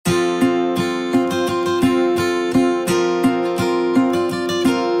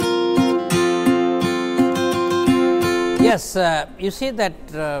Yes, you see that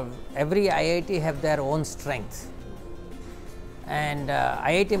every IIT have their own strength, and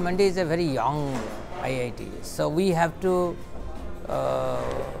IIT Mandi is a very young IIT. So, we have to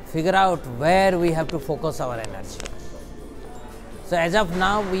figure out where we have to focus our energy. So, as of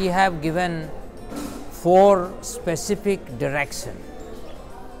now we have given 4 specific direction.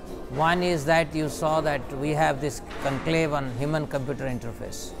 One is that you saw that we have this conclave on human computer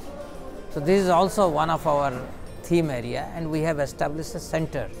interface. So, this is also one of our theme area, and we have established a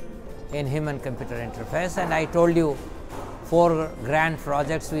center in human computer interface, and I told you 4 grand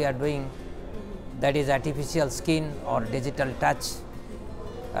projects we are doing, that is artificial skin or digital touch,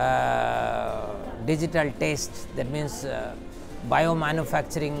 digital taste, that means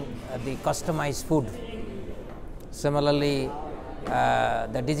biomanufacturing the customized food. Similarly,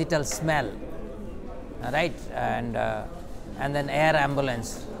 the digital smell, right, and then air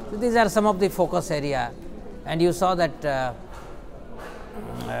ambulance. So, these are some of the focus area, and you saw that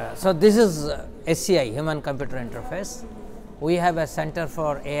so this is HCI, human computer interface. We have a center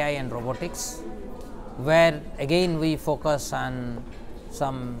for AI and robotics, where again we focus on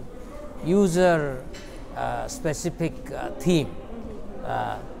some user specific theme.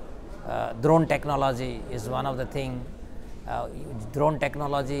 Drone technology is one of the thing. Drone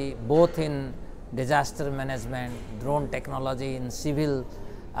technology both in disaster management, drone technology in civil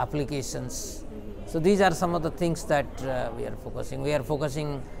applications. So, these are some of the things that we are focusing. We are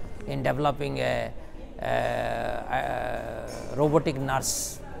focusing in developing a robotic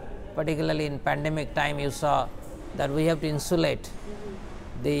nurse, particularly in pandemic time. You saw that we have to insulate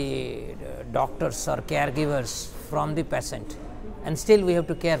the doctors or caregivers from the patient, and still we have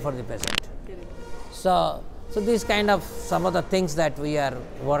to care for the patient. So, these kind of some of the things that we are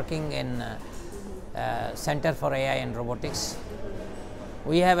working in Center for AI and Robotics.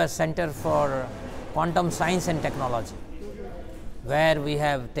 We have a Center for Quantum Science and Technology, where we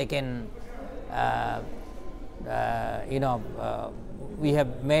have taken we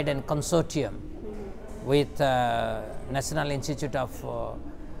have made a consortium with National Institute of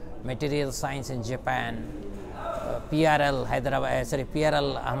Material Science in Japan, PRL Hyderabad,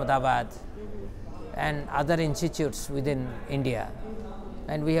 PRL Ahmedabad, and other institutes within India,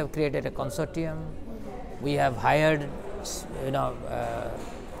 and we have created a consortium. We have hired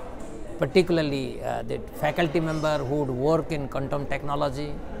particularly the faculty member who would work in quantum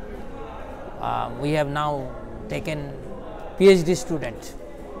technology. We have now taken PhD student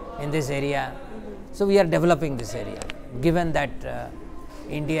in this area. So, we are developing this area. Given that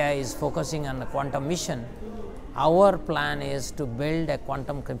India is focusing on the quantum mission, our plan is to build a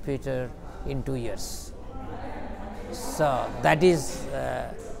quantum computer in 2 years. So, that is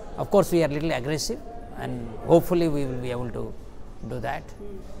of course, we are little aggressive, and hopefully we will be able to do that.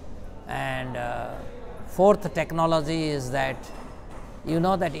 And 4th technology is that you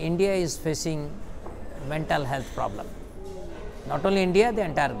know that India is facing mental health problem. Not only India, the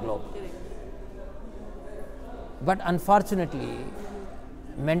entire globe. But unfortunately,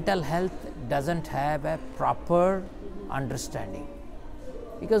 mental health doesn't have a proper understanding,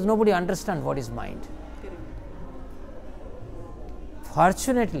 because nobody understands what is mind.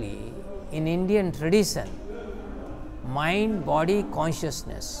 Fortunately, in Indian tradition, mind, body,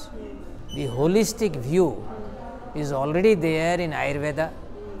 consciousness, the holistic view is already there in Ayurveda,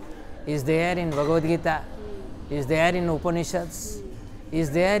 is there in Bhagavad Gita, is there in Upanishads, is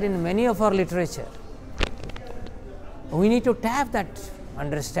there in many of our literature. We need to tap that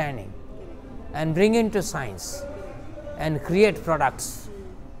understanding and bring into science and create products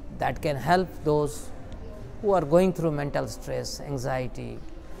that can help those who are going through mental stress, anxiety.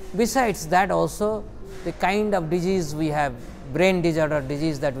 Besides that, also the kind of disease we have, brain disorder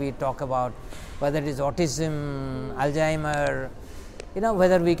disease that we talk about, whether it is autism, Alzheimer,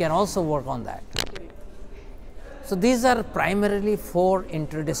 whether we can also work on that. So, these are primarily 4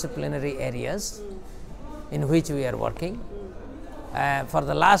 interdisciplinary areas in which we are working. For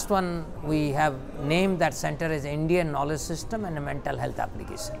the last one, we have named that center as Indian Knowledge System and a Mental Health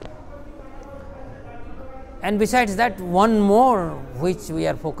Application. And besides that, one more which we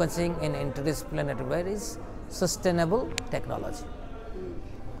are focusing in interdisciplinary way is sustainable technology.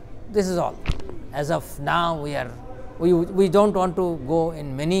 This is all. As of now, we don't want to go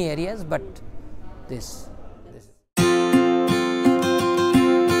in many areas, but this.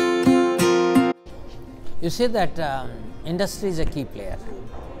 You see that industry is a key player.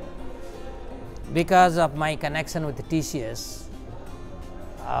 Because of my connection with TCS,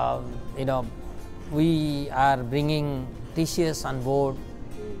 we are bringing TCS on board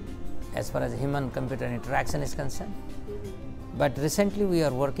as far as human computer interaction is concerned. But recently we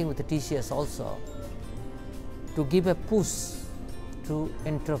are working with TCS also to give a push to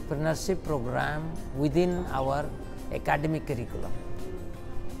entrepreneurship program within our academic curriculum.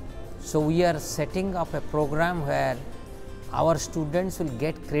 So we are setting up a program where our students will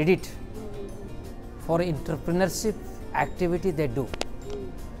get credit for entrepreneurship activity they do,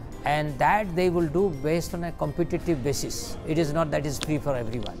 and that they will do based on a competitive basis. It is not that is free for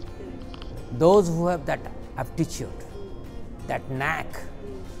everyone. Those who have that aptitude, that knack,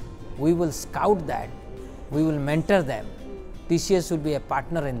 we will scout that, we will mentor them. TCS will be a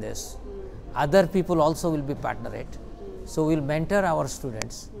partner in this. Other people also will be partnerate. So we will mentor our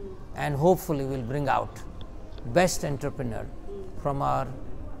students, and hopefully we will bring out best entrepreneur from our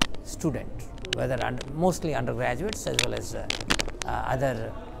student, whether mostly undergraduates as well as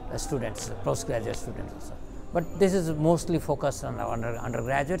other students, postgraduate students also. But this is mostly focused on our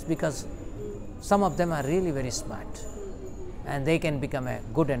undergraduates, because some of them are really very smart and they can become a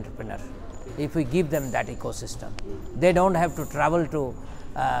good entrepreneur if we give them that ecosystem. They don't have to travel to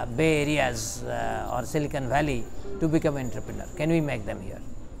Bay Areas or Silicon Valley to become an entrepreneur. Can we make them here?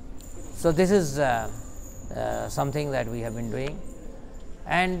 So this is something that we have been doing,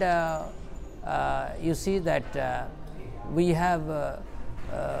 and you see that we are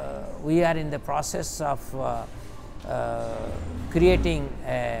in the process of creating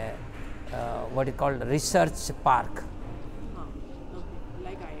a what is called research park.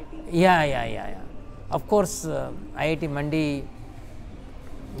 Like IIT. Yeah. Of course, IIT Mandi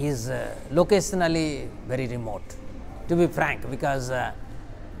is locationally very remote, to be frank, because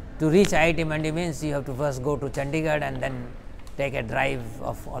to reach IIT Mandi means you have to first go to Chandigarh and then take a drive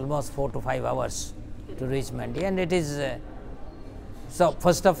of almost 4 to 5 hours to reach Mandi, and it is so.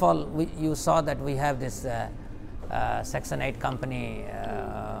 First of all, you saw that we have this Section 8 company,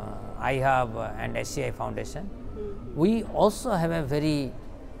 IHub and SCI Foundation. We also have a very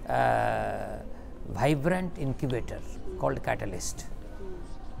vibrant incubator called Catalyst,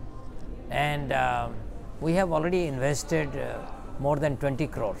 and we have already invested more than 20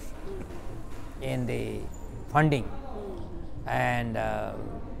 crore in the funding, and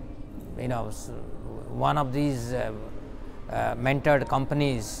one of these mentored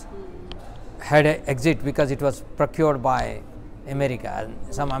companies had an exit because it was procured by America,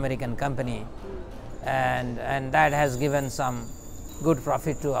 some American company, and that has given some good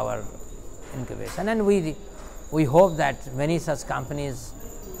profit to our incubation, and we hope that many such companies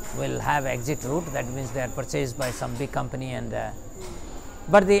will have exit route. That means they are purchased by some big company, and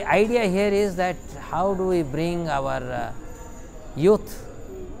but the idea here is that how do we bring our youth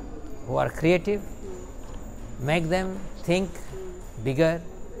who are creative, make them think bigger,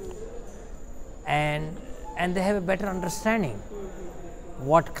 and they have a better understanding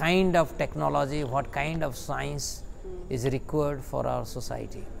what kind of technology, what kind of science is required for our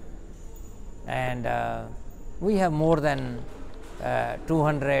society. And we have more than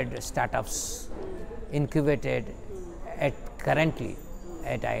 200 startups incubated currently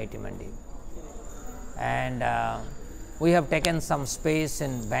at IIT Mandi, and we have taken some space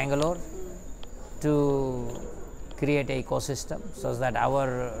in Bangalore to create an ecosystem so that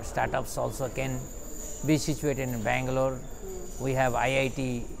our startups also can be situated in Bangalore. We have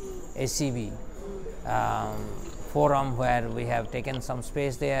IIT SCB forum where we have taken some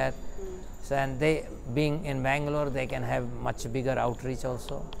space there. So, and they being in Bangalore, they can have much bigger outreach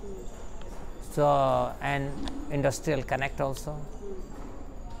also. So, and industrial connect also.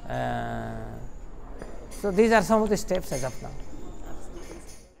 So, these are some of the steps as of now.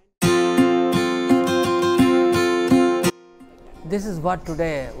 This is what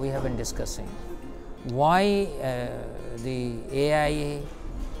today we have been discussing. Why the AI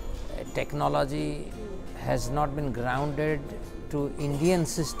technology has not been grounded to Indian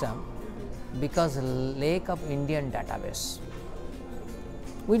system, because lack of Indian database.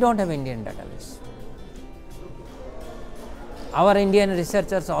 We don't have Indian database. Our Indian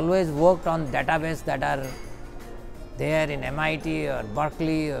researchers always worked on database that are there in MIT or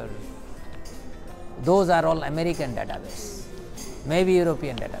Berkeley, or those are all American database, maybe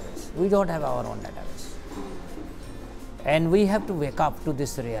European database. We don't have our own database, and we have to wake up to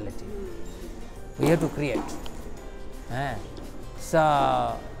this reality. We have to create. So,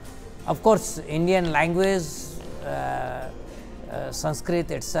 of course, Indian language,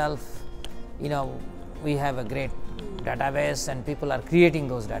 Sanskrit itself, we have a great database and people are creating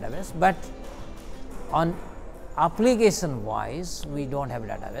those database, but on application wise we don't have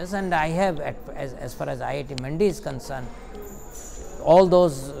database. And I have, as far as IIT Mandi is concerned, all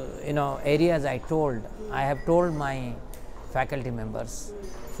those areas I have told my faculty members,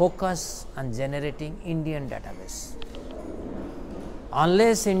 focus on generating Indian database.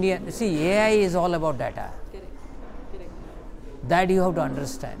 Unless AI is all about data. That you have to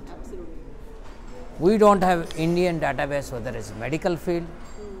understand. Absolutely. We don't have Indian database, whether it's medical field,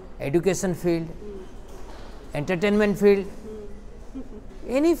 education field, entertainment field,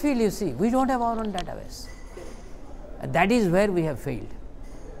 any field you see, we don't have our own database. And that is where we have failed.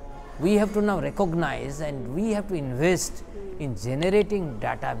 We have to now recognize and we have to invest in generating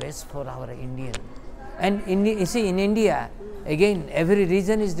database for our Indian. And you see, in India, again, every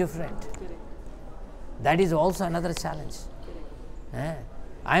region is different. Correct. That is also another challenge.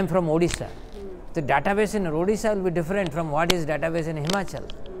 I am from Odisha. The database in Odisha will be different from what is database in Himachal.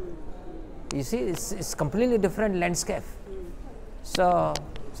 You see, it's completely different landscape. So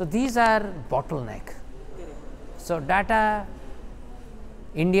these are bottleneck. So data,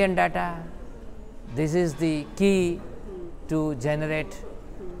 Indian data, this is the key to generate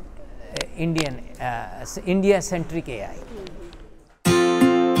India-centric AI.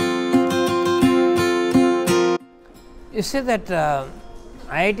 You see that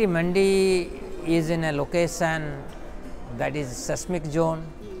IIT Mandi is in a location that is seismic zone,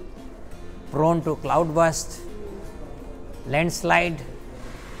 prone to cloud burst, landslide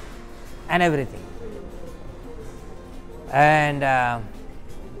and everything.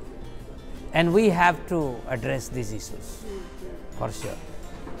 And we have to address these issues for sure.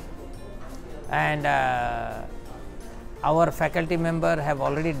 And our faculty member have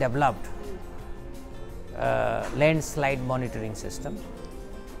already developed landslide monitoring system.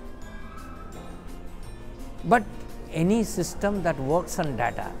 But any system that works on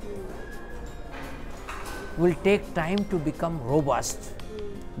data will take time to become robust,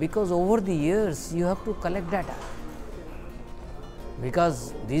 because over the years you have to collect data,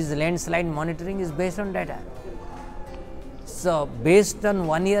 because this landslide monitoring is based on data. So based on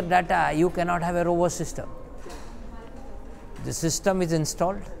 1 year data you cannot have a robust system. The system is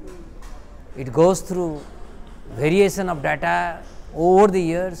installed, it goes through variation of data over the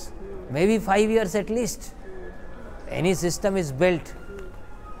years, maybe 5 years at least. Any system is built,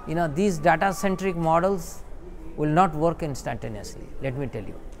 these data centric models will not work instantaneously, let me tell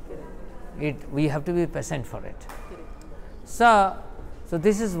you. We have to be patient for it. So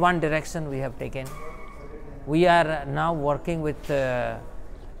this is one direction we have taken. We are now working with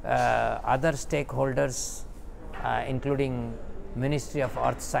other stakeholders, including Ministry of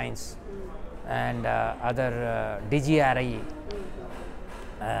Earth Science and other DGRI,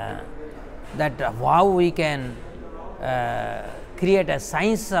 that how we can create a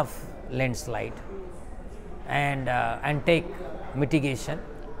science of landslide and take mitigation,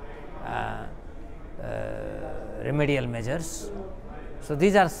 remedial measures. So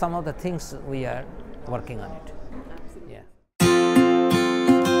these are some of the things we are working on it. Yeah.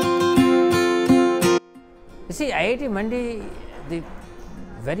 You see, IIT Mandi, the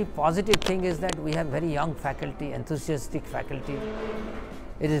very positive thing is that we have very young faculty, enthusiastic faculty.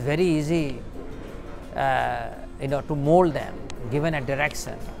 It is very easy to mold them, given a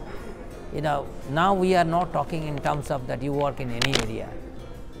direction. Now we are not talking in terms of that you work in any area.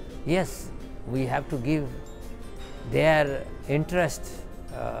 Yes, we have to give their interest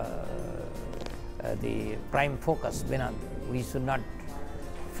the prime focus. We should not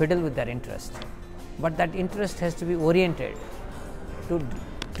fiddle with their interest, but that interest has to be oriented to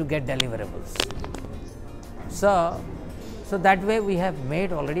get deliverables. So that way we have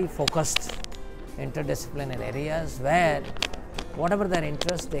made already focused interdisciplinary areas where whatever their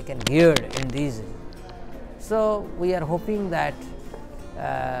interest they can geared in these. So we are hoping that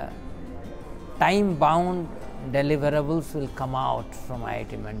time bound deliverables will come out from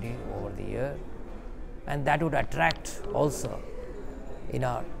IIT Mandi over the year, and that would attract also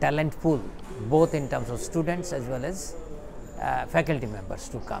talent pool, both in terms of students as well as faculty members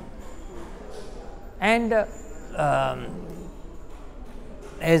to come. And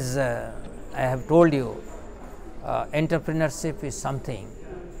as I have told you, entrepreneurship is something,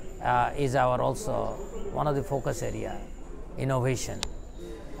 is our also one of the focus area. Innovation,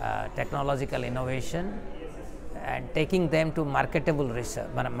 technological innovation, and taking them to marketable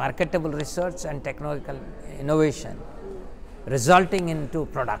research and technological innovation resulting into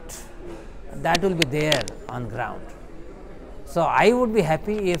product that will be there on ground. So I would be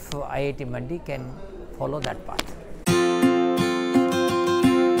happy if IIT Mandi can follow that path.